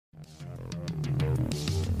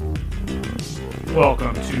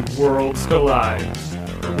Welcome to Worlds Collide,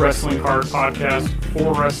 a wrestling card podcast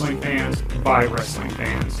for wrestling fans by wrestling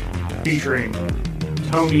fans, featuring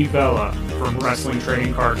Tony Vella from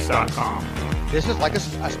WrestlingTradingCards.com. This is like a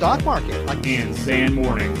stock market. And Zan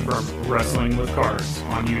Morning from Wrestling with Cards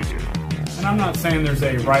on YouTube. And I'm not saying there's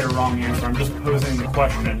a right or wrong answer, I'm just posing the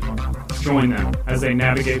question. Join them as they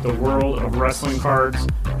navigate the world of wrestling cards,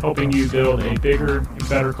 helping you build a bigger and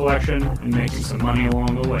better collection and making some money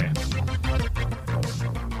along the way.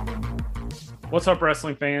 What's up,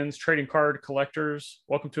 wrestling fans, trading card collectors?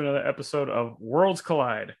 Welcome to another episode of Worlds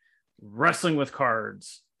Collide, Wrestling with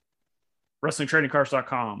Cards,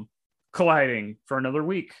 WrestlingTradingCards.com, colliding for another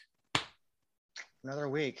week. Another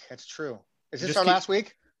week, that's true. Is this our last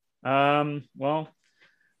week? Well,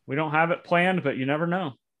 we don't have it planned, but you never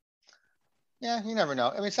know. Yeah, you never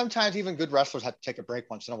know. I mean, sometimes even good wrestlers have to take a break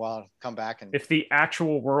once in a while to come back. And if the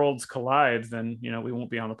actual worlds collide, then, we won't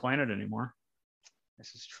be on the planet anymore.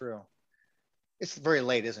 This is true. It's very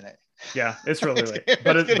late, isn't it? Yeah, it's really late.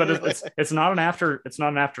 But it's not an after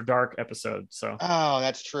dark episode. So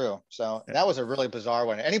that's true. So that was a really bizarre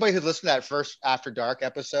one. Anybody who listened to that first After Dark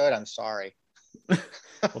episode, I'm sorry. Well,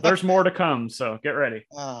 there's more to come, so get ready.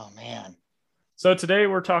 Oh man. So today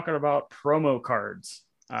we're talking about promo cards.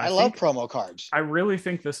 I love promo cards. I really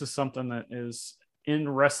think this is something that is in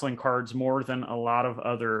wrestling cards more than a lot of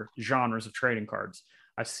other genres of trading cards.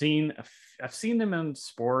 I've seen them in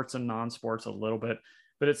sports and non-sports a little bit,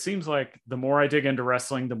 but it seems like the more I dig into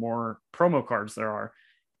wrestling, the more promo cards there are.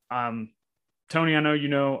 Tony, I know you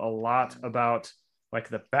know a lot about like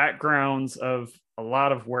the backgrounds of a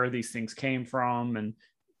lot of where these things came from and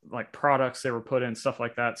like products they were put in, stuff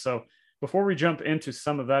like that. So before we jump into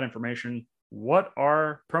some of that information, what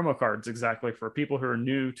are promo cards exactly for people who are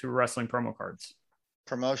new to wrestling promo cards?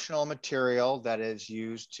 Promotional material that is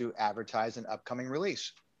used to advertise an upcoming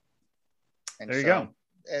release. And there you go.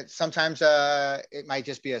 Sometimes it might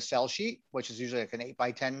just be a sell sheet, which is usually like an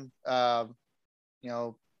 8x10,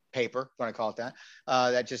 paper, if you want to call it that.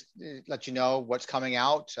 That just lets you know what's coming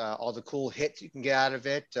out, all the cool hits you can get out of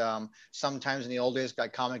it. Sometimes in the old days,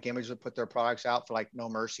 like Comic Image would put their products out for like No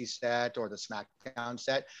Mercy set or the SmackDown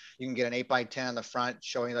set. You can get an 8x10 on the front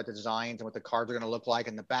showing like the designs and what the cards are going to look like.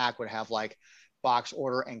 And the back would have like box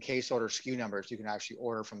order and case order SKU numbers. You can actually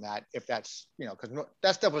order from that if that's, because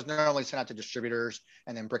that stuff was normally sent out to distributors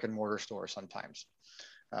and then brick and mortar stores sometimes.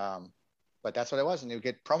 But that's what it was. And you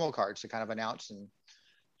get promo cards to kind of announce and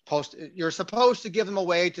post. You're supposed to give them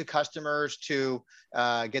away to customers to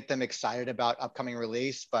get them excited about upcoming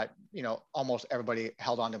release, but almost everybody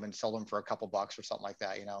held on to them and sold them for a couple bucks or something like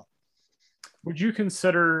that. Would you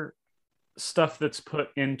consider stuff that's put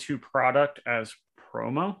into product as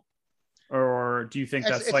promo? Or do you think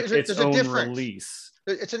that's its own release?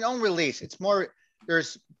 It's an own release. It's more,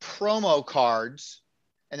 there's promo cards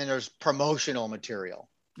and then there's promotional material.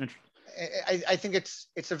 I think it's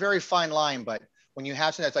a very fine line, but when you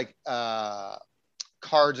have something that's like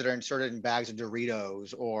cards that are inserted in bags of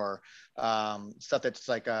Doritos or stuff that's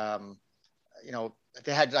like, they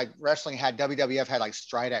had like WWF had like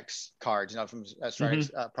Stridex cards, from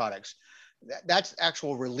Stridex products. That's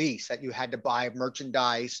actual release that you had to buy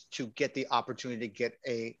merchandise to get the opportunity to get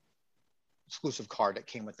a exclusive card that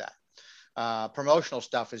came with that. Promotional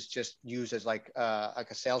stuff is just used as like a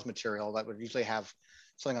sales material that would usually have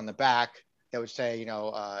something on the back that would say,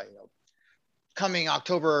 coming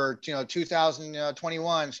October,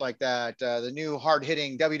 2021, so like that, the new hard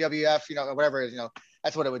hitting WWF, whatever,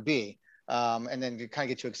 that's what it would be. And then you kind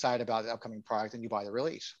of get you excited about the upcoming product and you buy the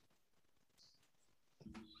release.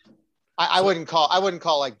 I wouldn't call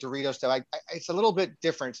like Doritos stuff. It's a little bit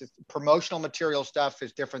different. Promotional material stuff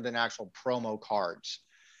is different than actual promo cards.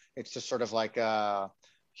 It's just sort of like,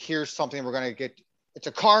 here's something we're going to get. It's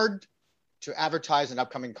a card to advertise an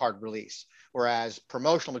upcoming card release. Whereas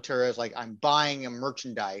promotional material is like, I'm buying a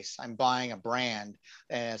merchandise, I'm buying a brand,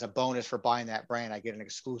 and as a bonus for buying that brand, I get an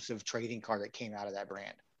exclusive trading card that came out of that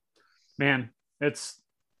brand. Man, it's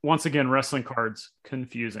once again, wrestling cards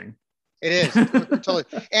confusing. It is totally.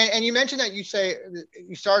 And you mentioned that you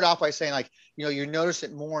started off by saying like, you notice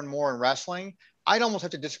it more and more in wrestling. I'd almost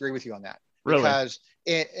have to disagree with you on that. Really? Because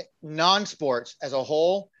non-sports as a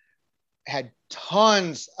whole had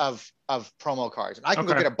tons of promo cards. And I can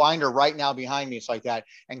go get a binder right now behind me. It's like that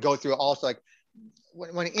and go through also like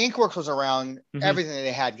when Inkworks was around, everything that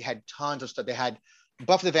they had tons of stuff. They had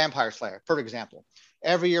Buffy the Vampire Slayer, perfect example.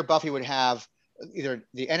 Every year Buffy would have either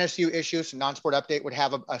the NSU issue, so non-sport update would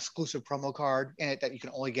have a exclusive promo card in it that you can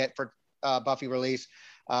only get for Buffy release.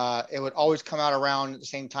 It would always come out around the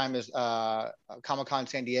same time as Comic-Con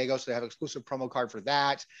San Diego, so they have an exclusive promo card for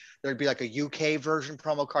that. There'd be like a UK version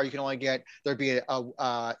promo card you can only get. There'd be a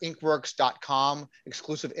Inkworks.com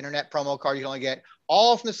exclusive internet promo card you can only get,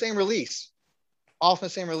 all from the same release.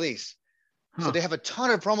 So they have a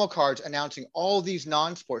ton of promo cards announcing all these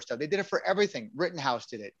non-sport stuff. They did it for everything. Rittenhouse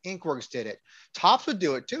did it. Inkworks did it. Topps would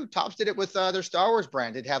do it too. Topps did it with their Star Wars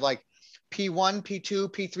brand. They'd have like P1,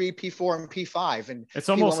 P2, P3, P4, and P5. And it's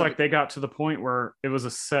almost like they got to the point where it was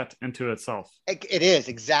a set into itself. It is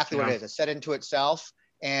exactly what it is. A set into itself.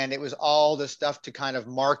 And it was all the stuff to kind of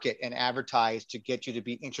market and advertise to get you to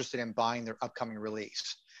be interested in buying their upcoming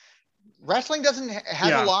release. Wrestling has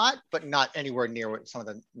a lot, but not anywhere near what some of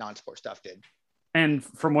the non-sport stuff did. And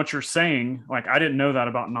from what you're saying, like, I didn't know that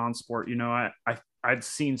about non-sport. You know, I'd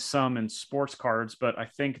seen some in sports cards, but I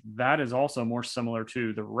think that is also more similar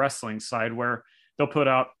to the wrestling side, where they'll put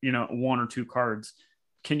out, you know, 1 or 2 cards.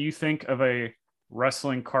 Can you think of a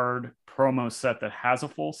wrestling card promo set that has a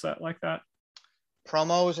full set like that?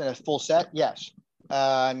 Promos and a full set? Yes.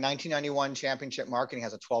 1991 Championship Marketing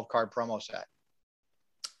has a 12-card promo set.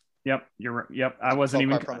 Yep, you're right. Yep, I wasn't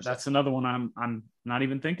even. That's another one I'm not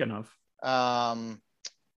even thinking of.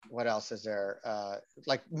 What else is there?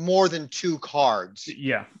 Like more than 2 cards.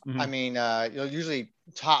 Yeah. Mm-hmm. I mean, usually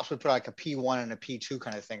Topps would put like a P1 and a P2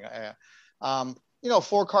 kind of thing.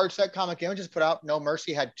 4-card set. Comic Images put out. No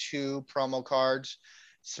Mercy had 2 promo cards.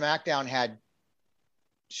 SmackDown had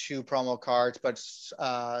 2 promo cards, but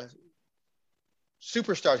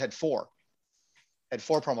Superstars had 4. Had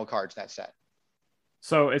 4 promo cards in that set.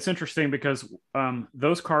 So it's interesting because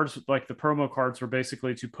those cards, like the promo cards, were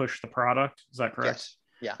basically to push the product. Is that correct? Yes.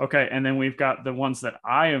 Yeah. Okay. And then we've got the ones that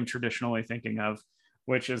I am traditionally thinking of,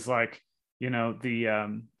 which is like, you know,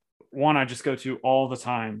 the one I just go to all the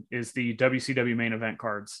time is the WCW main event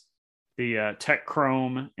cards, the Tech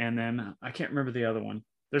Chrome, and then I can't remember the other one.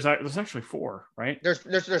 There's actually 4, right? There's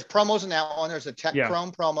promos in that one. There's the Tech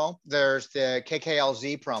Chrome promo. There's the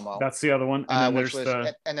KKLZ promo. That's the other one. And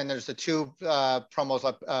then there's the 2 promos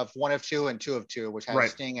of 1 of 2 and 2 of 2, which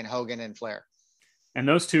has Sting and Hogan and Flair. And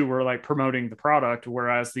those 2 were like promoting the product,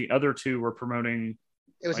 whereas the other 2 were promoting.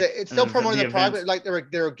 It's still promoting the product. Like there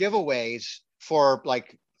were giveaways for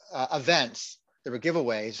like events. There were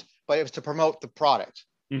giveaways, but it was to promote the product.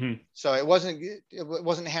 Mm-hmm. So it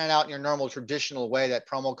wasn't handed out in your normal traditional way that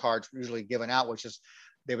promo cards were usually given out, which is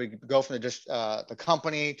they would go from the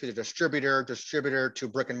company to the distributor to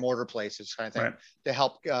brick and mortar places kind of thing, to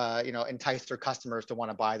help entice their customers to want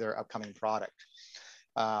to buy their upcoming product.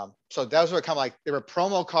 So those were kind of like, they were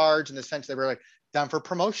promo cards in the sense they were like done for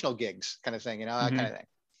promotional gigs kind of thing, that kind of thing.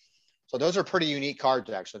 So those are pretty unique cards,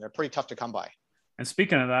 actually. They're pretty tough to come by. And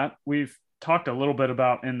speaking of that, we've talked a little bit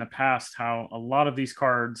about in the past how a lot of these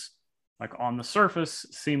cards, like on the surface,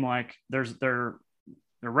 seem like they're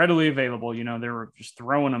readily available. You know, they were just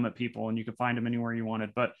throwing them at people and you could find them anywhere you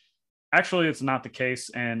wanted. But actually, it's not the case.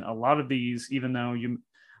 And a lot of these, even though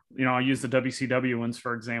I use the WCW ones,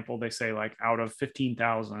 for example, they say like out of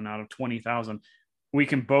 15,000, out of 20,000, we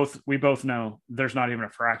both know there's not even a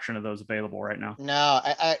fraction of those available right now. No,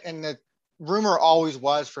 and the rumor always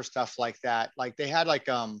was for stuff like that. Like they had like,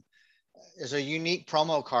 there's a unique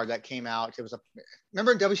promo card that came out.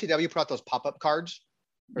 Remember WCW put out those pop-up cards?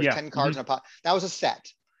 There's 10 cards in a pop. That was a set.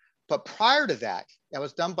 But prior to that, that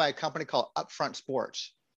was done by a company called Upfront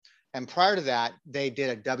Sports. And prior to that, they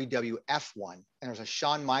did a WWF one. And there was a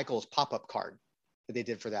Shawn Michaels pop-up card that they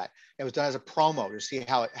did for that. It was done as a promo to see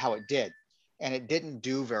how it did. And it didn't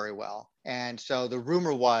do very well. And so the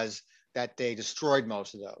rumor was that they destroyed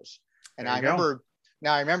most of those. And I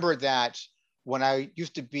remember that when I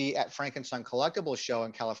used to be at Frankenstein Collectibles Show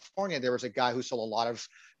in California, there was a guy who sold a lot of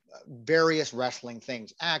various wrestling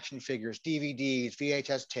things, action figures, DVDs,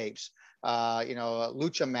 VHS tapes,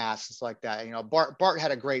 lucha masks like that. Bart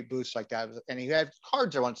had a great booth like that, and he had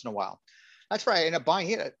cards there once in a while. That's right. I ended up buying.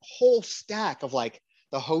 He had a whole stack of like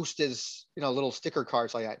the Hostess, little sticker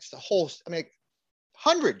cards like that. It's the whole,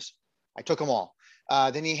 hundreds. I took them all.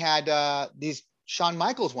 Then he had these Shawn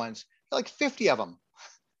Michaels ones, like 50 of them.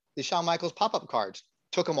 The Shawn Michaels pop-up cards,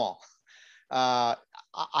 took them all. I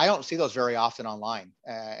don't see those very often online,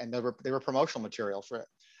 and they were promotional material for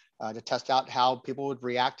it to test out how people would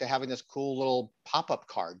react to having this cool little pop-up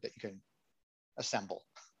card that you can assemble.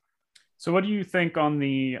 So what do you think on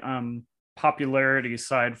the popularity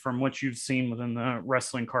side from what you've seen within the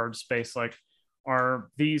wrestling card space? Like, are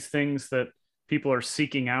these things that people are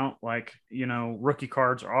seeking out, like, rookie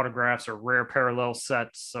cards or autographs or rare parallel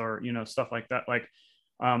sets or, stuff like that? Like,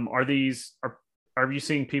 are you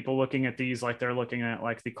seeing people looking at these like they're looking at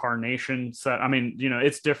like the Carnation set? I mean,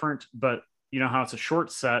 it's different, but you know how it's a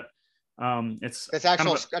short set. That's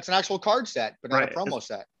an actual card set, but not a promo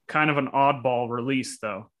set. Kind of an oddball release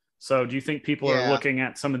though. So do you think people are looking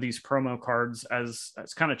at some of these promo cards as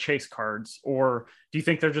kind of chase cards, or do you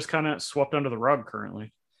think they're just kind of swept under the rug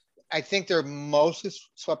currently? I think they're mostly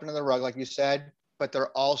swept under the rug, like you said, but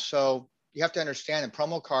they're also, you have to understand that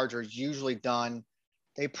promo cards are usually done,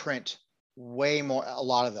 they print way more, a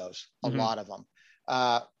lot of those, a lot of them.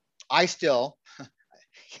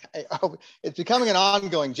 It's becoming an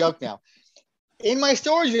ongoing joke now. In my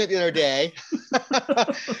storage unit the other day,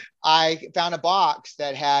 I found a box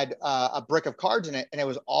that had a brick of cards in it, and it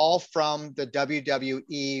was all from the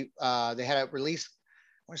WWE. They had a release,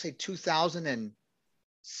 I want to say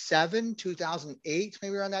 2007, 2008,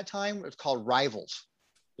 maybe around that time. It was called Rivals.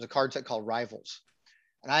 It was a card set called Rivals.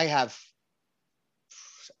 And I have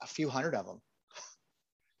a few hundred of them.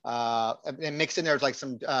 And mixed in there was like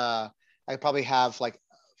some, I probably have like,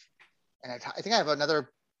 and I think I have another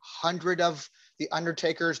 100 of the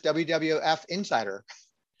Undertaker's WWF Insider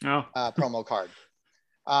promo card.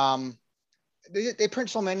 They print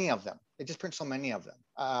so many of them. They just print so many of them.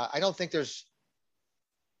 I don't think there's,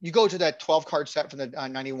 you go to that 12 card set from the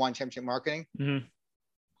 91 Championship Marketing.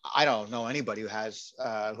 I don't know anybody who has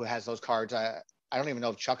those cards. I don't even know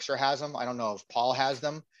if Chuckster has them. I don't know if Paul has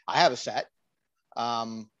them. I have a set.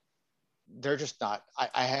 They're just not.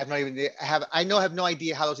 I have no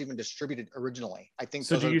idea how those even distributed originally. I think.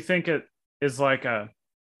 So, do you think it is like a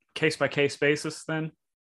case by case basis then?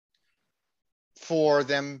 For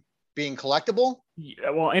them being collectible? Yeah,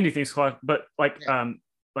 well, anything's collectible, but like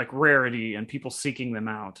rarity and people seeking them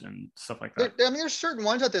out and stuff like that. There's certain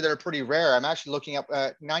ones out there that are pretty rare. I'm actually looking up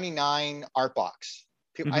 99 Artbox.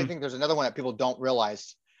 I think there's another one that people don't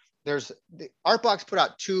realize. There's the Artbox put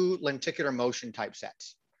out 2 lenticular motion type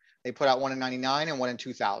sets. They put out one in 99 and one in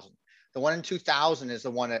 2000. The one in 2000 is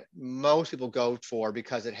the one that most people go for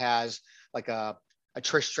because it has like a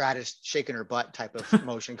Trish Stratus shaking her butt type of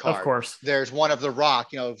motion card. Of course. There's one of The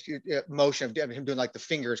Rock, motion of him doing like the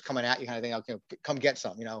fingers coming at you kind of thing. Okay, come get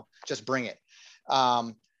some, just bring it.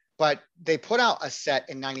 But they put out a set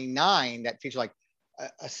in 99 that featured like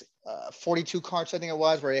a 42 cards, I think it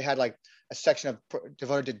was, where it had like a section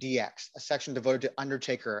devoted to DX, a section devoted to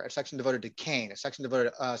Undertaker, a section devoted to Kane, a section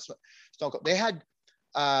devoted to Stone Cold. They had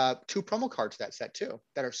 2 promo cards that set too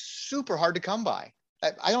that are super hard to come by.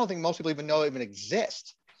 I don't think most people even know they even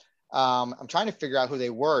exist. I'm trying to figure out who they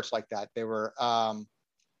were. It's like that. They were, I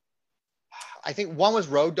think one was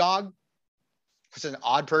Road Dogg, which is an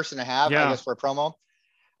odd person to have, I guess, for a promo.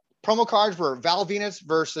 Promo cards were Val Venus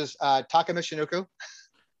versus Taka Michinoku.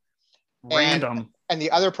 Random. And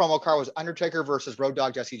the other promo card was Undertaker versus Road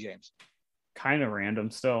Dogg Jesse James. Kind of random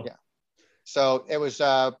still. Yeah. So it was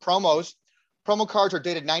promos. Promo cards are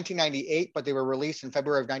dated 1998, but they were released in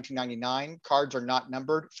February of 1999. Cards are not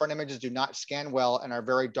numbered. Front images do not scan well and are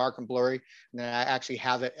very dark and blurry. And then I actually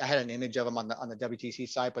have it. I had an image of them on the WTC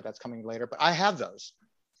site, but that's coming later. But I have those.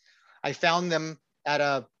 I found them at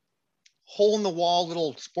a hole-in-the-wall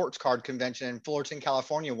little sports card convention in Fullerton,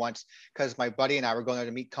 California once, because my buddy and I were going there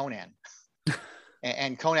to meet Conan.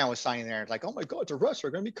 And Conan was signing there. Like, oh my God, it's a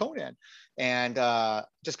wrestler, going to meet Conan. And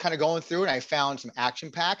just kind of going through, and I found some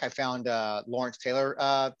action pack. I found Lawrence Taylor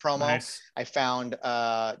promo. Nice. I found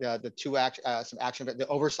the 2 some action, the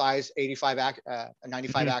oversized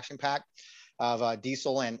 95 action pack of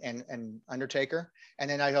Diesel and Undertaker. And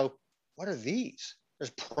then I go, what are these?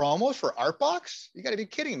 There's promos for Artbox? You got to be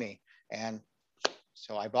kidding me. And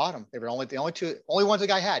so I bought them. They were the only ones the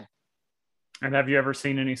guy had. And have you ever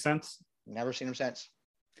seen any since? Never seen them since.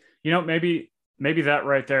 Maybe that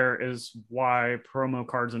right there is why promo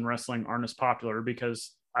cards in wrestling aren't as popular,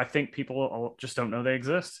 because I think people just don't know they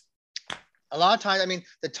exist. A lot of times,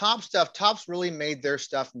 the Topps really made their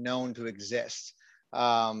stuff known to exist.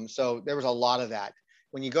 So there was a lot of that.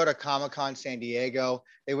 When you go to Comic-Con San Diego,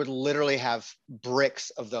 they would literally have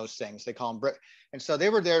bricks of those things. They call them brick. And so they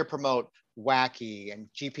were there to promote Wacky and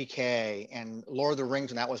GPK and Lord of the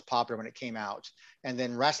Rings when that was popular when it came out. And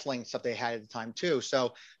then wrestling stuff they had at the time too.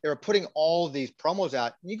 So they were putting all of these promos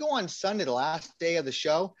out. You go on Sunday, the last day of the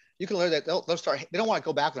show, you can learn that they'll start, they don't want to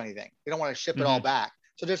go back with anything. They don't want to ship it all back.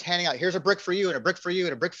 So just handing out, here's a brick for you and a brick for you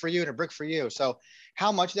and a brick for you and a brick for you. So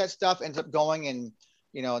how much of that stuff ends up going in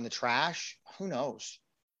the trash, who knows?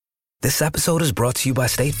 This episode is brought to you by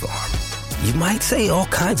State Farm. You might say all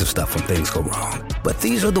kinds of stuff when things go wrong, but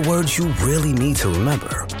these are the words you really need to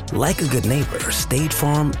remember. Like a good neighbor, State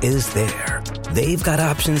Farm is there. They've got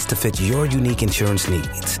options to fit your unique insurance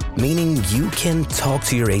needs, meaning you can talk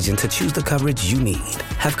to your agent to choose the coverage you need.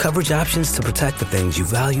 Have coverage options to protect the things you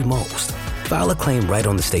value most. File a claim right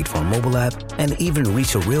on the State Farm mobile app and even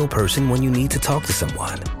reach a real person when you need to talk to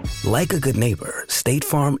someone. Like a good neighbor, State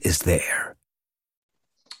Farm is there.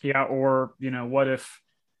 Yeah, or, what if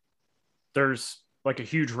there's like a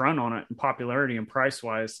huge run on it in popularity and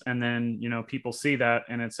price-wise, and then, people see that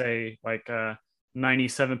and it's a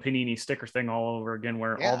 97 Panini sticker thing all over again,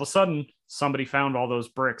 where all of a sudden somebody found all those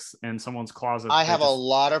bricks in someone's closet. I have a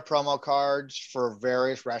lot of promo cards for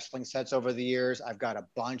various wrestling sets over the years. I've got a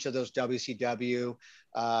bunch of those WCW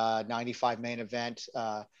 95 main event,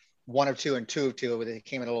 1 of 2 and 2 of 2. They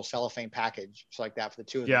came in a little cellophane package, just like that for the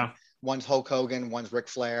two of them. One's Hulk Hogan, one's Ric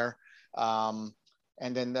Flair. And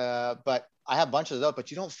then but I have a bunch of those,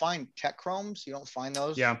 but you don't find tech chromes. You don't find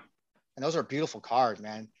those. Yeah. And those are beautiful cards,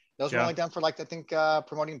 man. Those were only done for I think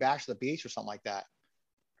promoting Bash to the Beach or something like that.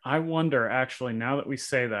 I wonder, actually, now that we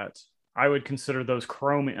say that, I would consider those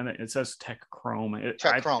chrome, and it says tech chrome. It's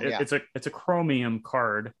a chromium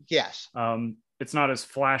card. Yes. It's not as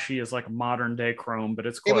flashy as like a modern day chrome, but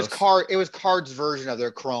it's close. It was Card's version of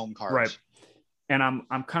their chrome cards. Right. And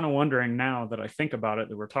I'm kind of wondering now that I think about it,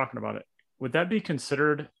 that we're talking about it, would that be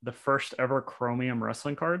considered the first ever chromium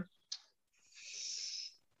wrestling card?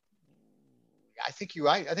 I think you're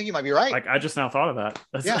right. I think you might be right. Like, I just now thought of that.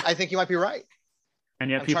 I think you might be right. And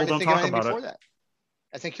yet people don't talk about it. That.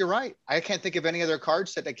 I think you're right. I can't think of any other card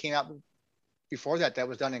set that came out before that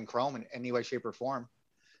was done in chrome in any way, shape, or form.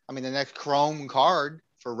 I mean, the next chrome card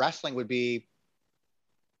for wrestling would be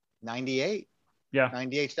 98. Yeah.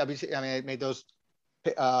 98 WC. I mean, it made those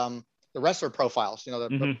the wrestler profiles,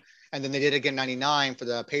 and then they did again 99 for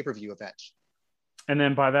the pay-per-view events. And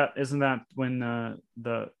then by that, isn't that when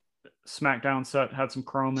the SmackDown set had some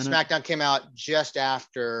chrome in it? SmackDown came out just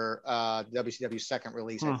after WCW's second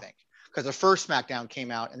release, I think, because the first SmackDown came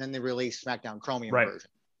out and then they released SmackDown Chromium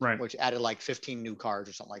version, which added like 15 new cards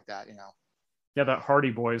or something like that. Yeah, that Hardy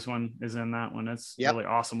Boys one is in that one. It's really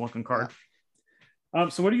awesome looking card.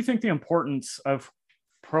 So what do you think the importance of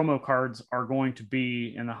promo cards are going to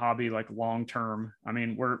be in the hobby, like long term? I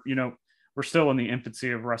mean, we're still in the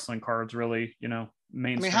infancy of wrestling cards, really,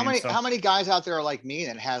 mainstream. I mean, how many guys out there are like me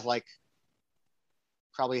that has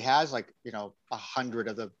probably has 100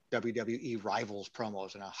 of the WWE Rivals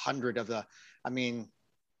promos and 100 of the,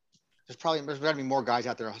 there's got to be more guys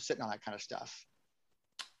out there sitting on that kind of stuff.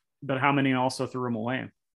 But how many also threw them away?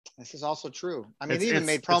 This is also true. I mean, they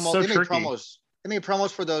made promos. They made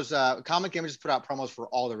promos for those. Comic Images put out promos for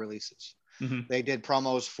all the releases. They did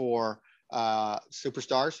promos for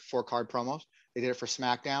Superstars, 4-card promos. They did it for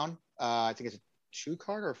SmackDown. I think it's a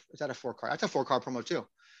 2-card, or is that a 4-card? That's a 4-card promo too.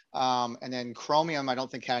 And then Chromium, I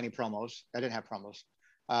don't think had any promos. I didn't have promos.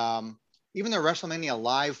 Even the WrestleMania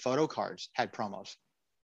Live photo cards had promos.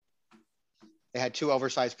 They had 2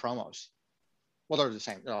 oversized promos. Well, they're the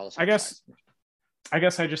same. They're all the same. I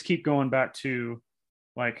guess I just keep going back to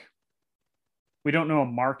we don't know a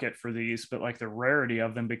market for these, but the rarity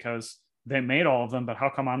of them, because they made all of them, but how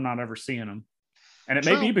come I'm not ever seeing them? And it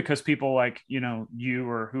may be because people you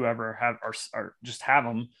or whoever are just have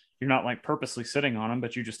them. You're not purposely sitting on them,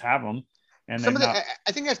 but you just have them. And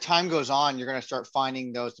I think as time goes on, you're going to start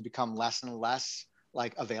finding those to become less and less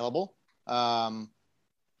available.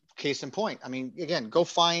 Case in point. I mean, again, go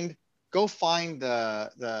find the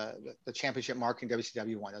championship marking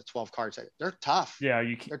WCW one. The 12 cards. They're tough. Yeah,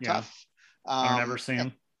 they're tough. I've never seen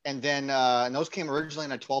them. And then and those came originally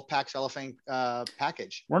in a 12-pack cellophane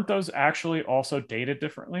package. Weren't those actually also dated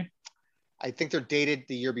differently? I think they're dated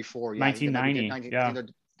the year before. 1990. Yeah.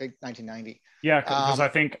 1990. Yeah, because I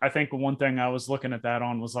think one thing I was looking at that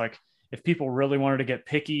on was if people really wanted to get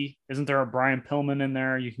picky, isn't there a Brian Pillman in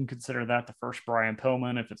there? You can consider that the first Brian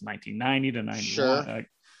Pillman if it's 1990 to 91.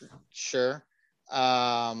 Sure.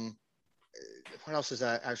 What else is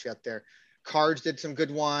that actually out there? Cards did some good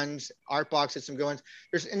ones. Artbox did some good ones.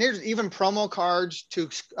 There's even promo cards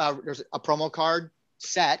there's a promo card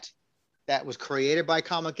set that was created by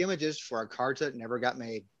Comic Images for a cards that never got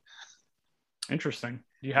made. Interesting.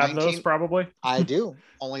 Do you have those probably? I do.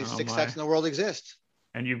 Only 6 sets in the world exist.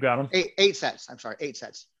 And you've got them? 8 sets. I'm sorry, 8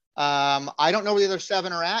 sets. I don't know where the other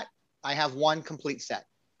 7 are at. I have one complete set.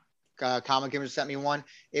 Comic Images sent me one.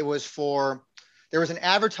 It was there was an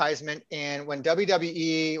advertisement, and when Comic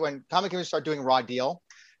Images started doing Raw Deal,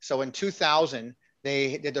 so in 2000,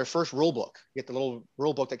 they did their first rule book. You get the little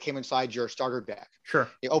rule book that came inside your starter deck. Sure.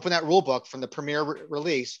 You open that rule book from the premiere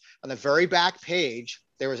release. On the very back page,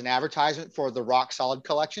 there was an advertisement for the Rock Solid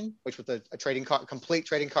collection, which was a complete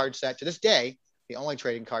trading card set. To this day, the only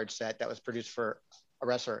trading card set that was produced for a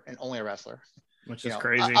wrestler and only a wrestler. Which is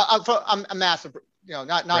crazy. A massive,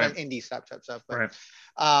 not an indie stuff, but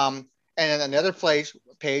and then another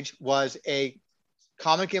page was a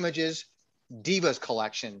Comic Images Divas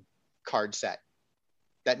Collection card set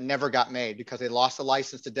that never got made because they lost the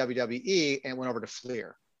license to WWE and it went over to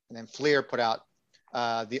Fleer. And then Fleer put out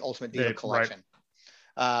the Ultimate Diva Collection.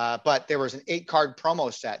 Right. But there was an 8-card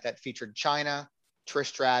promo set that featured Chyna, Trish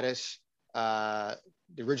Stratus, the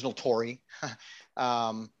original Tori,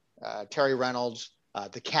 Terry Reynolds,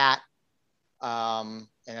 the Cat, and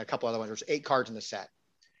a couple other ones. There was 8 cards in the set.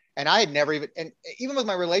 And I had never even with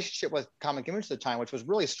my relationship with Comic Image at the time, which was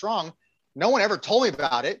really strong, no one ever told me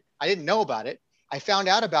about it. I didn't know about it. I found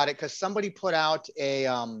out about it because somebody put out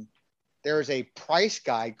there is a price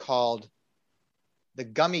guide called the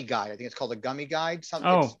Gummy Guide. I think it's called the Gummy Guide.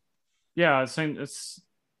 Yeah. It's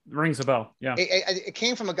rings a bell. Yeah. It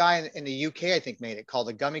came from a guy in the UK, I think, made it, called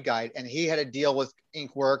the Gummy Guide. And he had a deal with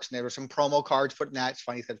Inkworks, and there were some promo cards put in that. It's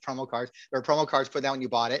funny, he said promo cards. There were promo cards put in that when you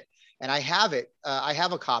bought it. And I have it. I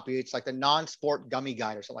have a copy. It's like the non-sport Gummy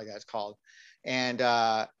Guide or something like that it's called. And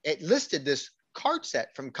it listed this card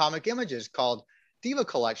set from Comic Images called Diva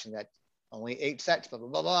Collection that only 8 sets, blah, blah,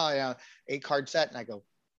 blah, blah, 8 card set. And I go,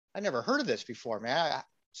 I never heard of this before, man.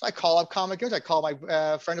 So I call up Comic Images. I call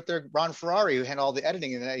my friend up there, Ron Ferrari, who handled all the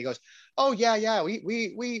editing. And he goes, oh, yeah.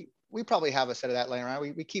 We probably have a set of that laying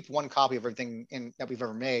around. We keep one copy of everything that we've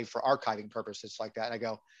ever made for archiving purposes like that. And I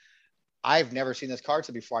go, I've never seen this card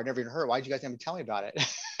set before. I never even heard. Why did you guys never tell me about it?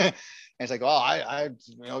 And it's like, oh, I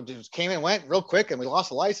just came and went real quick and we lost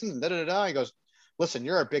the license and da-da-da-da. He goes, listen,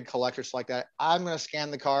 you're a big collector like that. I'm going to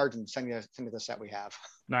scan the cards and send you the set we have.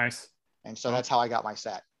 Nice. And so that's how I got my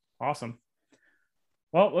set. Awesome.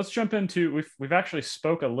 Well, let's jump into, we've actually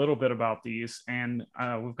spoke a little bit about these, and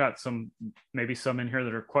we've got maybe some in here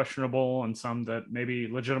that are questionable and some that maybe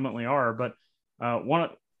legitimately are, but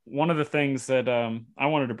one of the things that I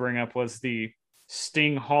wanted to bring up was the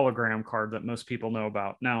Sting hologram card that most people know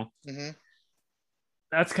about. Now,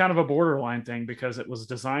 that's kind of a borderline thing because it was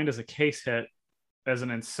designed as a case hit as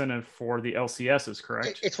an incentive for the LCSs,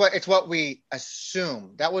 correct? It's what we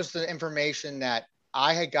assume. That was the information that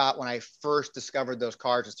I had got when I first discovered those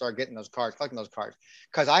cards and started getting those cards, collecting those cards,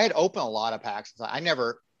 because I had opened a lot of packs.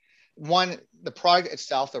 The product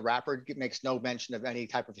itself, the wrapper makes no mention of any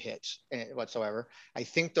type of hits whatsoever. I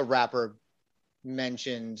think the wrapper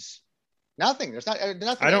mentions nothing. There's nothing.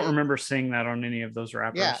 I don't remember seeing that on any of those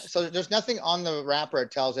wrappers. Yeah. So there's nothing on the wrapper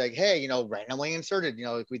that tells like, hey, randomly inserted,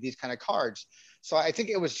 with these kind of cards. So I think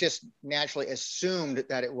it was just naturally assumed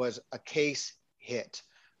that it was a case hit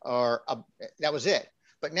that was it.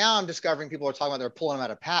 But now I'm discovering people are talking about they're pulling them out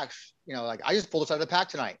of packs. Like I just pulled this out of the pack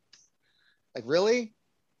tonight. Like, really?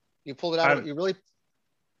 You pulled it out? You really?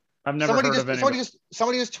 I've never heard of it.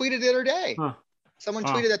 Somebody just tweeted the other day. Huh. Someone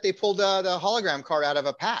tweeted that they pulled the hologram card out of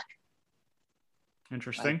a pack.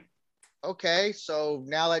 Interesting. Okay, so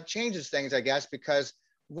now that changes things, I guess, because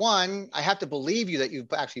one, I have to believe you that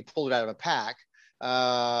you've actually pulled it out of a pack.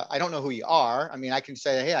 I don't know who you are. I mean, I can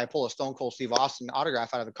say, hey, I pull a Stone Cold Steve Austin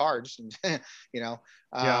autograph out of the cards, and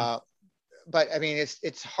but I mean,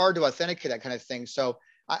 it's hard to authenticate that kind of thing. So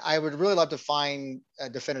I would really love to find a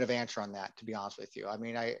definitive answer on that, to be honest with you. I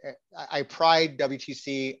mean, I pride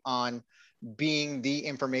WTC on being the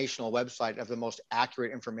informational website of the most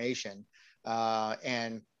accurate information.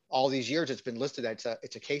 And all these years it's been listed that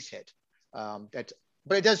it's a case hit. But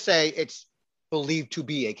it does say it's believed to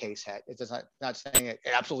be a case hit. It does not saying it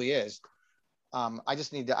absolutely is.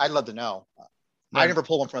 I'd love to know. Right. I never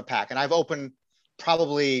pulled one from a pack, and I've opened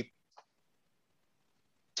probably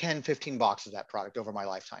 10, 15 boxes of that product over my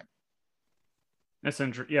lifetime. That's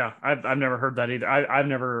interesting. Yeah, I've never heard that either.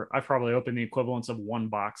 I've probably opened the equivalence of one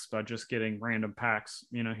box by just getting random packs,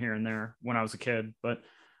 here and there when I was a kid, but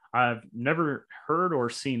I've never heard or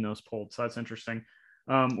seen those pulled. So that's interesting.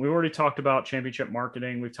 We already talked about championship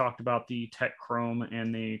marketing. We've talked about the Tech Chrome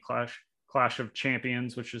and the Clash of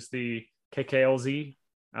Champions, which is the KKLZ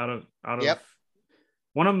out of yep.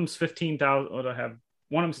 One of them's 15,000. What do I have?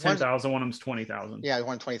 One of them's 10,000. One of them's 20,000. Yeah,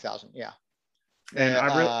 20,000. Yeah. And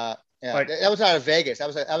that was out of Vegas. That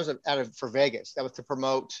was for Vegas. That was to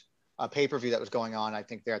promote a pay-per-view that was going on, I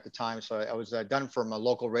think, there at the time. So it was done from a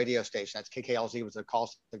local radio station. That's KKLZ was a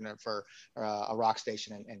call segment for a rock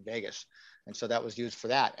station in Vegas. And so that was used for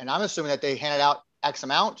that. And I'm assuming that they handed out X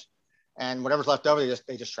amount, and whatever's left over,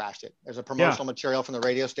 they just trashed it. There's a promotional material from the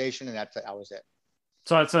radio station, and that was it.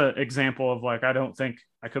 So that's an example of I don't think,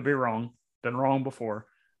 I could be wrong, been wrong before,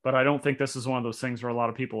 but I don't think this is one of those things where a lot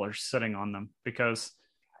of people are sitting on them because,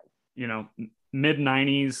 mid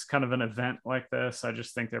 90s kind of an event like this, I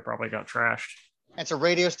just think they probably got trashed. It's a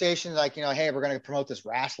radio station hey, we're going to promote this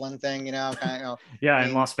wrestling thing, yeah,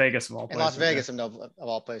 in Las Vegas of all places. In Las Vegas of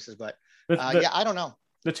all places, but I don't know.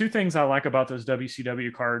 The two things I like about those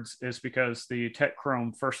WCW cards is because the Tech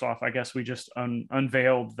Chrome, first off, I guess we just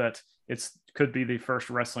unveiled that it's could be the first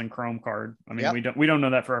wrestling Chrome card. I mean, we don't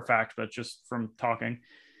know that for a fact, but just from talking.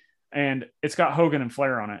 And it's got Hogan and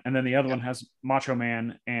Flair on it, and then the other one has Macho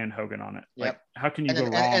Man and Hogan on it. Like, how can you go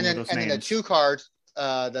wrong with those names? And then the two cards,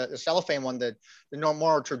 the cellophane one, the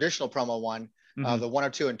more traditional promo one, the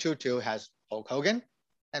 102 and 22 has Hulk Hogan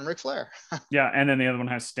and Ric Flair. Yeah, and then the other one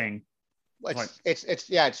has Sting.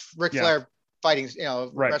 It's Ric Flair fighting,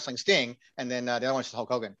 wrestling Sting, and then the other one's just Hulk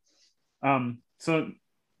Hogan. So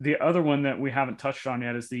the other one that we haven't touched on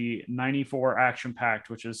yet is the 94 Action Packed,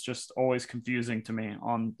 which is just always confusing to me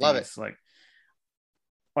on Love these. Like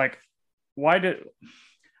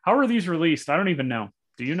how are these released? I don't even know.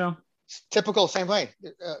 Do you know? It's typical, same way.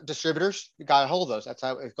 Distributors, you got a hold of those. That's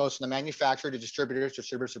how it goes from the manufacturer to distributors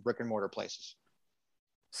to brick and mortar places.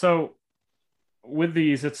 So with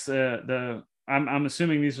these, it's I'm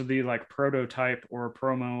assuming these would be like prototype or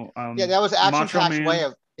promo. That was Action Pack's way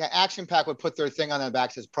of. Yeah, Action Pack would put their thing on their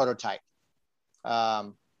backs as prototype.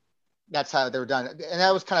 That's how they were done, and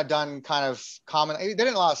that was kind of common. They did it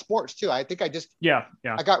in a lot of sports too. I think I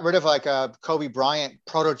got rid of like a Kobe Bryant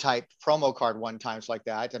prototype promo card one time. It's like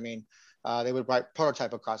that. I mean, they would write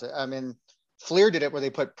prototype across it. I mean, Fleer did it where they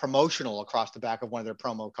put promotional across the back of one of their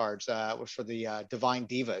promo cards. It was for the Divine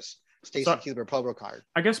Divas Stacy Keibler promo card.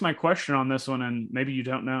 I guess my question on this one, and maybe you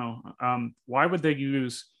don't know, why would they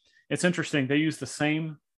use? It's interesting. They use the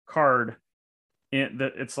same card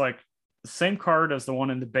it's like the same card as the one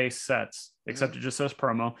in the base sets, except it just says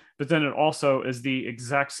promo, but then it also is the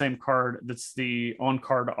exact same card that's the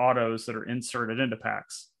on-card autos that are inserted into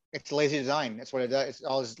packs. It's lazy design. That's what it does. It's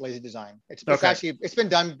all lazy design. It's actually, it's been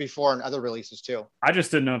done before in other releases too. I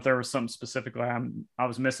just didn't know if there was something specifically I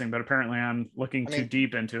was missing, but apparently I'm looking too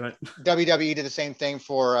deep into it. WWE did the same thing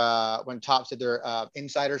for when Topps did their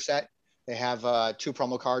Insider set. They have two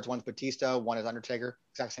promo cards. One's Batista, one is Undertaker.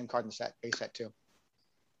 Exact same card in the set, base set too.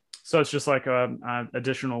 So it's just like a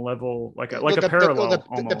additional level, like a parallel.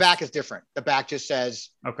 The back is different. The back just says,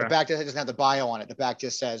 the back doesn't have the bio on it. The back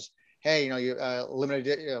just says, hey, you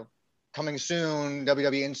limited, coming soon,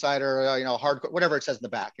 WWE Insider, hardcore, whatever it says in the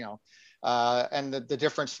back, and the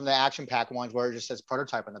difference from the Action Pack ones where it just says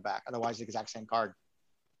prototype on the back. Otherwise, the exact same card.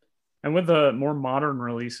 And with the more modern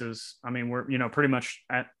releases, I mean, we're, pretty much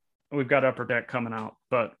we've got Upper Deck coming out,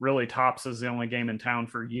 but really Topps is the only game in town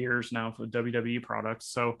for years now for WWE products.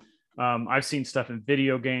 So I've seen stuff in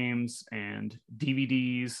video games and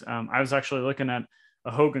DVDs. I was actually looking at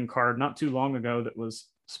a Hogan card not too long ago that was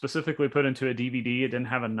specifically put into a DVD. It didn't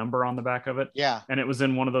have a number on the back of it. Yeah. And it was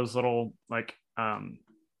in one of those little,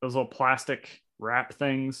 those little plastic wrap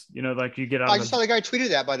things, like you get out. I just saw the guy tweeted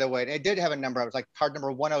that, by the way. It did have a number. It was like card number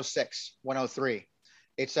 106, 103.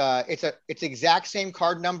 It's the exact same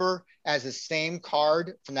card number as the same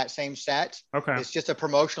card from that same set. Okay. It's just a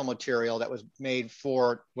promotional material that was made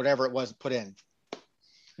for whatever it was put in.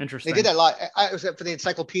 Interesting. They did that a lot. It was for the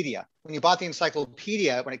encyclopedia. When you bought the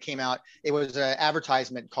encyclopedia, when it came out, it was an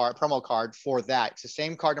advertisement card, promo card for that. It's the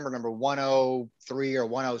same card number 103 or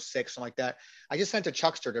 106, something like that. I just sent to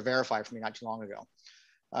Chuckster to verify for me not too long ago.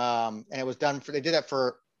 And it was done they did that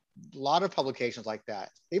for a lot of publications like that.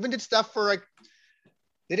 They even did stuff for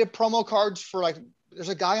they did promo cards for there's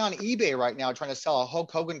a guy on eBay right now trying to sell a Hulk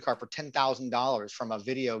Hogan card for $10,000 from a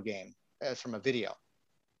video game, from a video.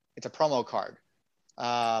 It's a promo card.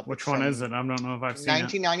 Which one is it? I don't know if I've seen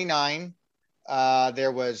 1999.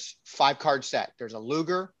 There was 5-card set. There's a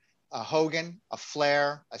Luger, a Hogan, a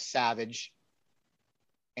Flair, a Savage,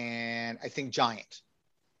 and I think Giant.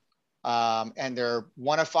 And they're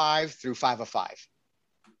 1 of 5 through 5 of 5.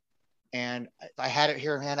 And I had it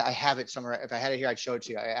here, man. I have it somewhere. If I had it here, I'd show it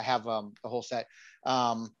to you. I have the whole set.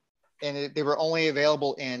 And they were only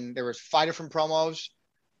available there was 5 different promos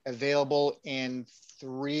available in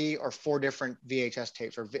 3 or 4 different VHS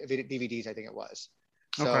tapes or DVDs, I think it was.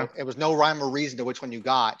 So It was no rhyme or reason to which one you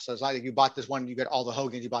got. So it's not like you bought this one, you got all the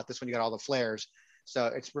Hogans, you bought this one, you got all the Flairs. So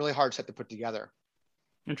it's really hard set to put together.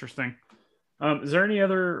 Interesting. Is there any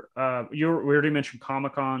other, we already mentioned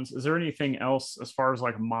Comic-Cons. Is there anything else as far as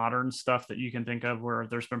modern stuff that you can think of where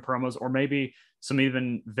there's been promos, or maybe some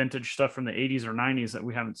even vintage stuff from the 80s or 90s that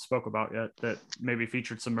we haven't spoke about yet that maybe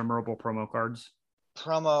featured some memorable promo cards?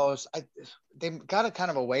 Promos, they've got it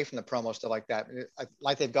kind of away from the promo stuff like that.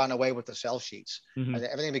 Like they've gone away with the sell sheets. Mm-hmm.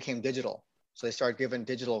 Everything became digital. So they started giving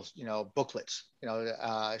digital, booklets,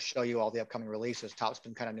 show you all the upcoming releases. Topps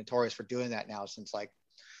been kind of notorious for doing that now since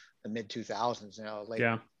the mid 2000s,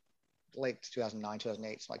 late 2009,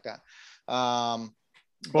 2008, something like that.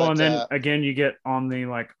 And then again, you get on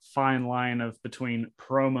the fine line of between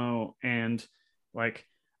promo and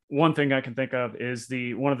one thing I can think of is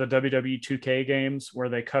one of the WWE 2K games where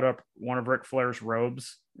they cut up one of Ric Flair's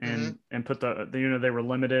robes and put the they were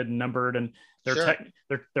limited and numbered, and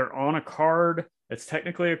they're on a card. It's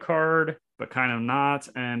technically a card, but kind of not.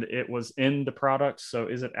 And it was in the product. So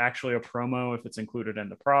is it actually a promo if it's included in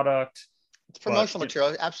the product? It's promotional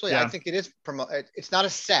material. Absolutely. Yeah. I think it is it's not a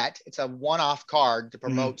set. It's a one-off card to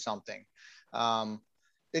promote something.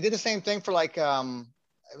 They did the same thing for like,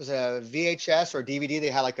 it was a VHS or DVD. They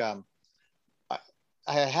had like I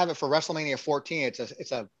have it for WrestleMania 14.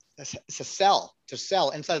 It's a sell to sell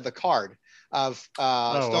inside of the card of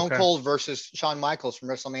Stone Cold versus Shawn Michaels from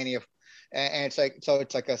WrestleMania. And it's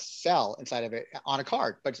like a cell inside of it on a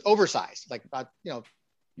card, but it's oversized, like about,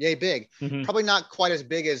 yay big. Probably not quite as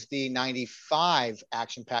big as the 95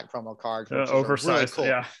 action pack promo cards. Oversized. Really cool.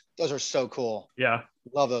 Yeah. Those are so cool. Yeah.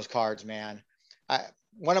 Love those cards, man.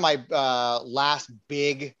 One of my last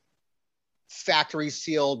big factory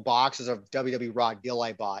sealed boxes of WWE Raw deal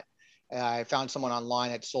I bought. I found someone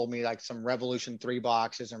online that sold me like some Revolution 3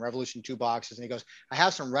 boxes and Revolution 2 boxes. And he goes, I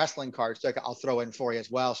have some wrestling cards so I'll throw in for you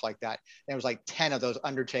as well. So like that. And it was like 10 of those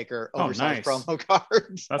Undertaker oversized promo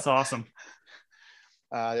cards. That's awesome.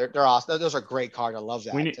 They're awesome. Those are great cards. I love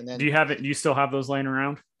that. And then, do you still have those laying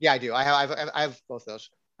around? Yeah, I do. I have both those.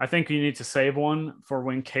 I think you need to save one for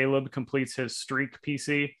when Caleb completes his streak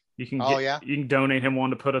PC. You can you can donate him one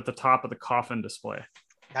to put at the top of the coffin display.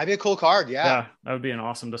 That'd be a cool card. Yeah, that would be an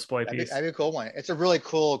awesome display piece. That'd be a cool one. It's a really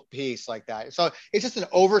cool piece like that. So it's just an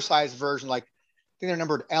oversized version. Like I think they're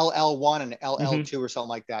numbered LL1 and LL2 or something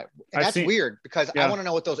like that. And that's weird because I want to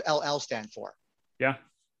know what those LL stand for. Yeah,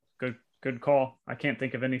 good call. I can't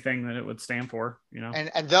think of anything that it would stand for.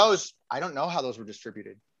 And those, I don't know how those were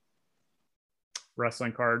distributed.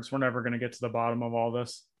 Wrestling cards. We're never going to get to the bottom of all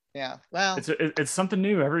this. Yeah, well, it's something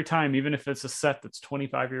new every time, even if it's a set that's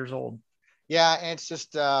 25 years old. Yeah, and it's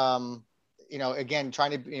just again,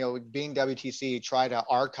 trying to being WTC, try to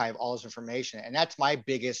archive all this information, and that's my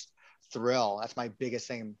biggest thrill. That's my biggest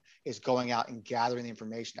thing, is going out and gathering the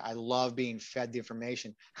information. I love being fed the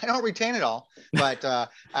information. I don't retain it all, but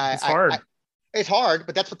it's hard. It's hard,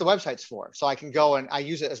 but that's what the website's for. So I can go and I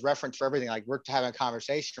use it as reference for everything. Like we're having a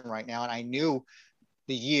conversation right now, and I knew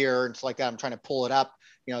the year and stuff like that. I'm trying to pull it up,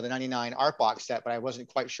 the 99 art box set, but I wasn't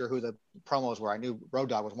quite sure who the promos were. I knew Road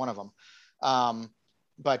Dogg was one of them.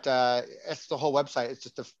 But it's the whole website. It's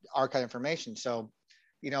just the archive information. So,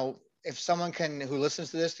 if someone who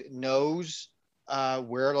listens to this knows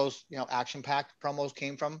where those, action pack promos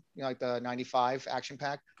came from, like the 95 action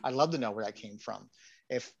pack, I'd love to know where that came from.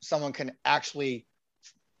 If someone can actually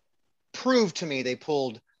prove to me they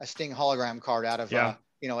pulled a Sting hologram card out of an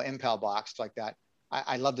Impel box like that,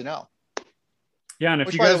 I'd love to know. Yeah, and if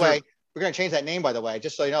Which, by the way, we're going to change that name, by the way,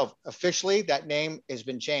 just so you know, officially that name has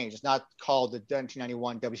been changed. It's not called the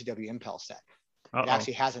 1991 WCW Impel set. It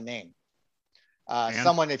actually has a name.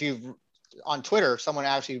 Someone, on Twitter, someone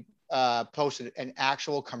actually posted an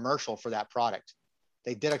actual commercial for that product.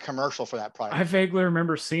 They did a commercial for that product. I vaguely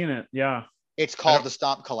remember seeing it. Yeah. It's called the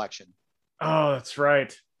Stomp Collection. Oh, that's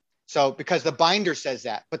right. So because the binder says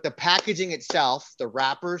that, but the packaging itself, the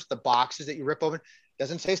wrappers, the boxes that you rip open,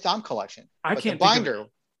 doesn't say Stomp Collection. The binder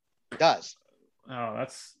does. Oh,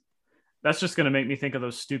 that's just going to make me think of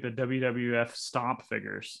those stupid WWF Stomp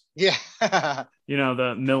figures. Yeah.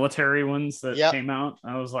 The military ones that came out.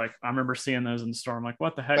 I was like, I remember seeing those in the store. I'm like,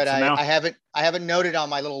 what the heck? But I haven't noted on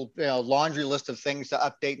my little laundry list of things to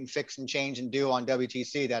update and fix and change and do on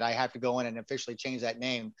WTC that I have to go in and officially change that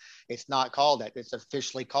name. It's not called that. It's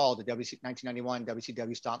officially called the 1991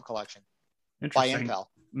 WCW Stomp Collection by Impel.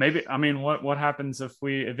 Maybe, what happens if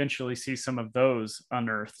we eventually see some of those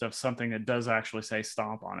unearthed of something that does actually say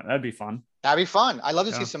Stomp on it? That'd be fun. I'd love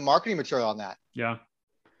to see some marketing material on that. Yeah.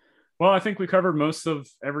 Well, I think we covered most of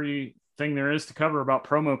everything there is to cover about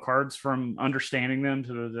promo cards, from understanding them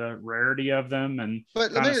to the rarity of them.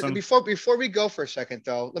 But before we go for a second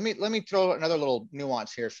though, let me throw another little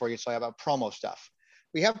nuance here for you. So about promo stuff.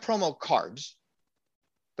 We have promo cards,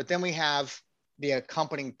 but then we have the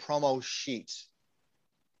accompanying promo sheets.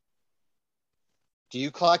 Do you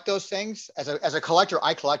collect those things? As a collector,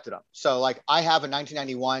 I collected them. So like I have a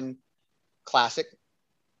 1991 Classic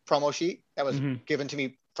promo sheet that was given to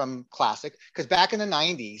me from Classic. Because back in the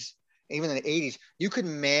 90s, even in the 80s, you could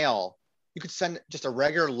send just a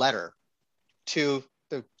regular letter to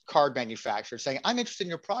the card manufacturer saying, I'm interested in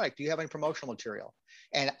your product. Do you have any promotional material?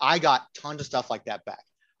 And I got tons of stuff like that back.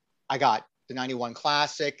 I got the 91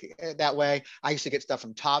 Classic that way. I used to get stuff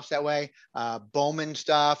from Topps that way. Bowman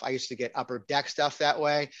stuff. I used to get Upper Deck stuff that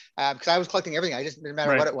way because I was collecting everything. I just didn't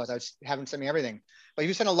matter what it was. I was having sent me everything. But if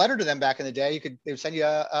you send a letter to them back in the day, they would send you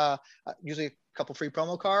usually couple free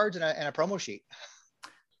promo cards, and a promo sheet.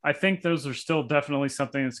 I think those are still definitely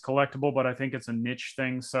something that's collectible, but I think it's a niche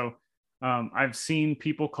thing. So I've seen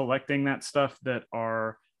people collecting that stuff that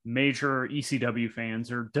are major ECW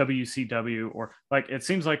fans or WCW, or like, it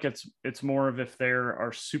seems like it's more of if they're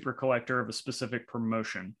our super collector of a specific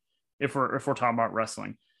promotion, if we're talking about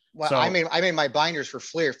wrestling. Well, so, I made my binders for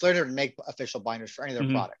Fleer. Fleer didn't make official binders for any of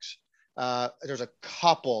their products. There's a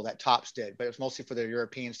couple that Topps did, but it was mostly for their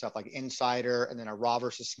European stuff, like Insider, and then a Raw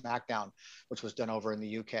versus SmackDown, which was done over in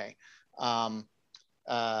the UK.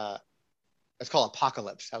 It's called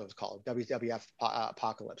Apocalypse. That was called WWF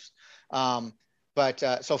Apocalypse.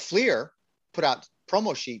 So Fleer put out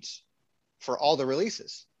promo sheets for all the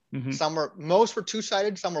releases. Most were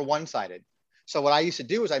two-sided, some were one-sided. So what I used to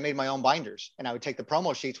do is I made my own binders, and I would take the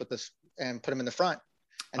promo sheets with this and put them in the front,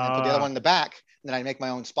 and then put the other one in the back, and then I'd make my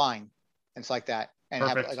own spine. And it's like that.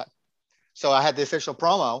 And so I had the official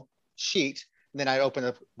promo sheet, and then I'd open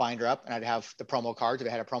the binder up, and I'd have the promo cards. If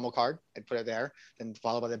it had a promo card, I'd put it there, then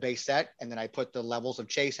followed by the base set, and then I put the levels of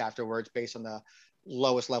chase afterwards based on the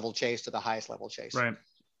lowest level chase to the highest level chase. Right.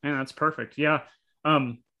 And that's perfect. Yeah.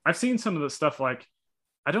 I've seen some of the stuff, like,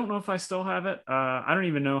 I don't know if I still have it. I don't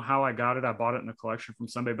even know how I got it. I bought it in a collection from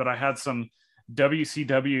somebody, but I had some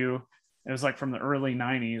WCW. It was like from the early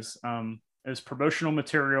 90s. It was promotional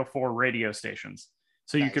material for radio stations.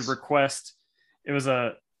 So you could request, it was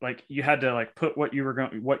you had to like put what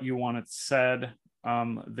you wanted said,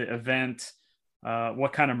 the event,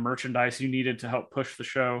 what kind of merchandise you needed to help push the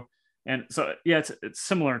show. And so, yeah, it's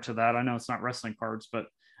similar to that. I know it's not wrestling cards, but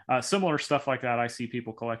similar stuff like that I see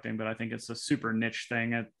people collecting, but I think it's a super niche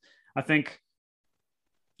thing. I think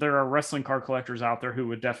there are wrestling card collectors out there who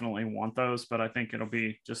would definitely want those, but I think it'll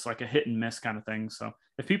be just like a hit and miss kind of thing. So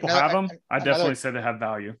if people have them, I definitely say they have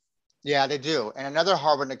value. Yeah, they do. And another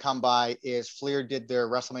hard one to come by is Fleer did their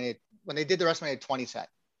WrestleMania, when they did the WrestleMania 20 set,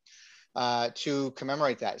 to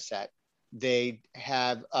commemorate that set, they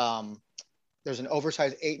have, there's an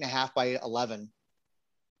oversized 8.5 by 11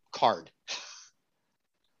 card.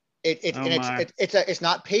 It's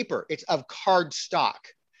not paper. It's of card stock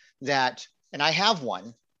that, and I have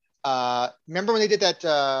one. Remember when they did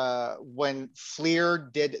that, when Fleer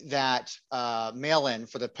did that mail-in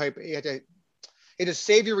for the paper, you had to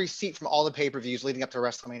save your receipt from all the pay-per-views leading up to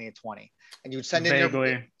WrestleMania 20. And you would send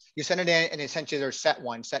you send it in, and they sent you their set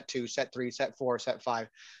 1, set 2, set 3, set 4, set 5.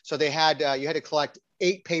 So they had, you had to collect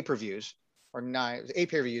 8 pay-per-views, or 9, it was 8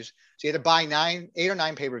 pay-per-views. So you had to buy 8 or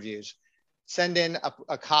 9 pay-per-views, send in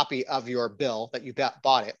a copy of your bill that you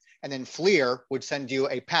bought it. And then Fleer would send you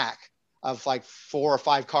a pack of like 4 or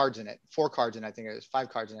 5 cards in it, 4 cards in it, I think it was 5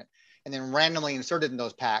 cards in it. And then randomly inserted in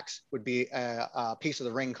those packs would be a piece of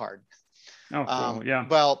the ring card. Oh, cool. Yeah.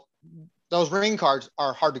 Well, those ring cards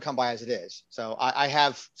are hard to come by as it is. So I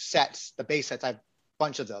have sets, the base sets, I have a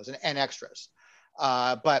bunch of those and extras.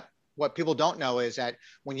 But what people don't know is that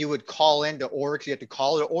when you would call in to order, because you had to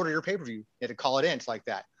call to order your pay-per-view, you had to call it in. It's like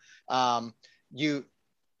that.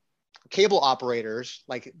 Cable operators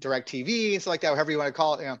like DirecTV and stuff like that, whatever you want to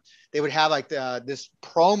call it, they would have like this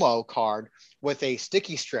promo card with a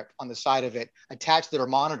sticky strip on the side of it attached to their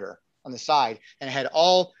monitor on the side, and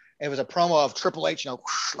it was a promo of Triple H,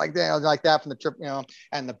 like that from the trip,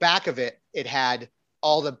 and the back of it, it had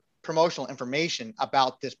all the promotional information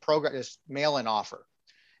about this program, this mail-in offer,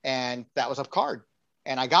 and that was a card.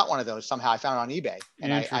 And I got one of those somehow. I found it on eBay,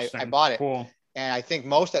 and I bought it. Cool. And I think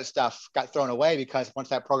most of that stuff got thrown away because once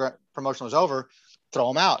that promotion was over, throw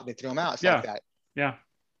them out. They threw them out. It's like that. Yeah.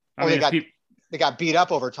 They got beat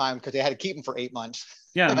up over time because they had to keep them for 8 months.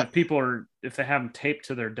 Yeah. And if they have them taped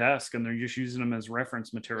to their desk and they're just using them as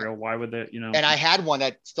reference material, why would they, And I had one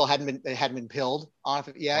that still hadn't been pilled off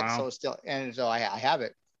it yet. Wow. So I have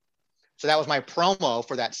it. So that was my promo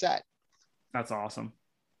for that set. That's awesome.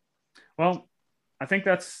 Well, I think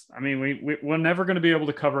we're never going to be able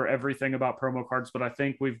to cover everything about promo cards, but I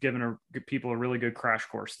think we've given people a really good crash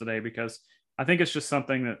course today, because I think it's just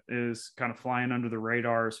something that is kind of flying under the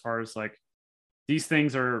radar as far as like, these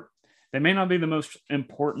things they may not be the most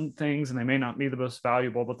important things and they may not be the most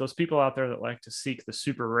valuable, but those people out there that like to seek the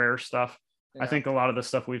super rare stuff, I think a lot of the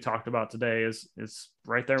stuff we've talked about today is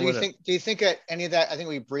right there with it. Do you think that any of that, I think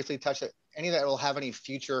we briefly touched it, any of that will have any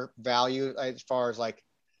future value as far as like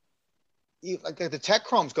the tech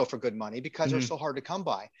chromes go for good money because they're so hard to come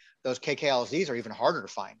by. Those KKLZs are even harder to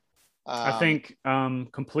find. I think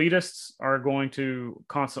completists are going to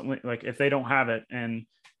constantly, like, if they don't have it, and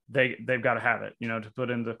they've got to have it, to put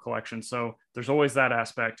in the collection. So there's always that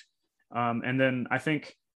aspect. And then I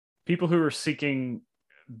think people who are seeking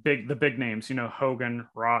the big names, Hogan,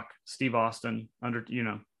 Rock, Steve Austin,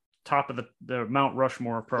 top of the Mount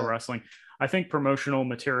Rushmore of pro wrestling. I think promotional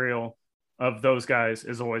material of those guys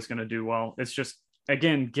is always going to do well. It's just,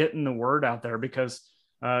 again, getting the word out there because,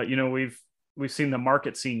 we've seen the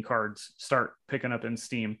market scene cards start picking up in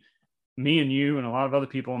Steam. Me and you and a lot of other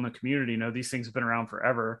people in the community know these things have been around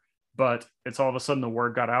forever, but it's all of a sudden the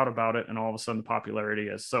word got out about it and all of a sudden the popularity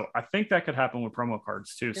is. So I think that could happen with promo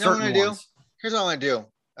cards too. You know what I'm gonna do? Here's what I'm going to do.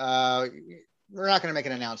 We're not going to make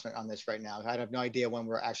an announcement on this right now. I have no idea when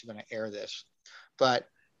we're actually going to air this, but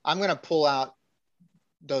I'm going to pull out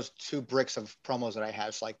those 2 bricks of promos that I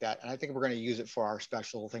have like that. And I think we're going to use it for our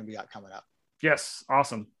special thing we got coming up. Yes.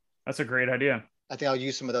 Awesome. That's a great idea. I think I'll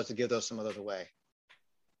use some of those to give some of those away.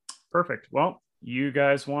 Perfect. Well, you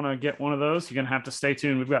guys want to get one of those, you're going to have to stay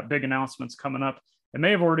tuned. We've got big announcements coming up. It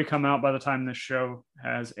may have already come out by the time this show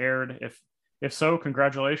has aired. If so,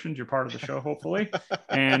 congratulations. You're part of the show, hopefully.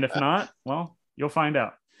 And if not, well, you'll find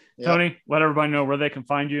out. Yep. Tony, let everybody know where they can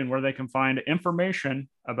find you and where they can find information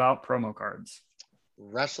about promo cards.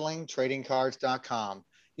 WrestlingTradingCards.com.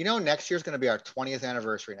 Next year is going to be our 20th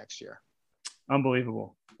anniversary next year.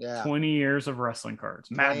 Unbelievable. Yeah. 20 years of wrestling cards.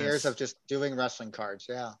 20 years of just doing wrestling cards.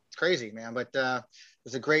 Yeah. It's crazy, man. But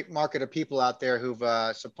there's a great market of people out there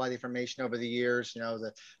who've supplied information over the years,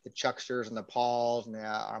 the Chucksters and the Pauls and the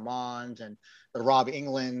Armands and the Rob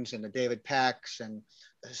Englands and the David Pecks and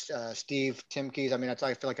Steve Timkes. I mean, I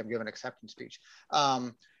feel like I'm giving an acceptance speech.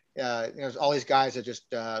 There's all these guys that just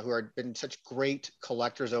who have been such great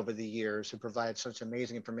collectors over the years who provide such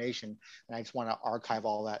amazing information. And I just want to archive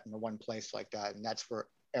all that in one place like that. And that's where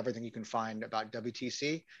everything you can find about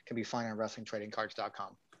WTC can be found on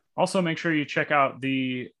WrestlingTradingCards.com. Also, make sure you check out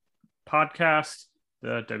the podcast,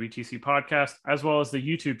 the WTC podcast, as well as the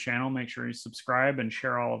YouTube channel. Make sure you subscribe and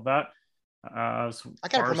share all of that. I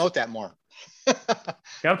got to promote that more. Got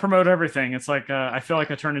to promote everything. It's like I feel like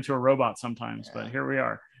I turn into a robot sometimes, but here we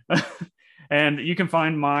are. And you can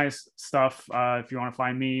find my stuff if you want to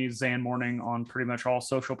find me, Zan Morning, on pretty much all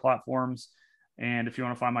social platforms. And if you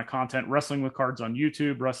want to find my content, Wrestling with Cards on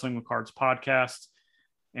YouTube, Wrestling with Cards podcast,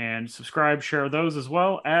 and subscribe, share those as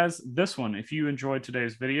well as this one. If you enjoyed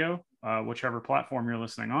today's video, whichever platform you're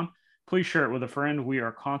listening on, please share it with a friend. We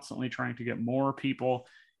are constantly trying to get more people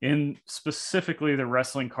in specifically the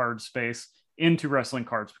wrestling card space into wrestling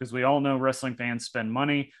cards, because we all know wrestling fans spend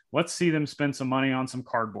money. Let's see them spend some money on some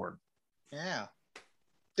cardboard. Yeah.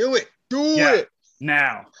 Do it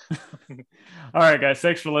now. All right, guys.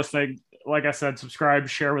 Thanks for listening. Like I said, subscribe,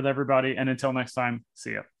 share with everybody. And until next time,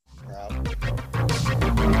 see ya.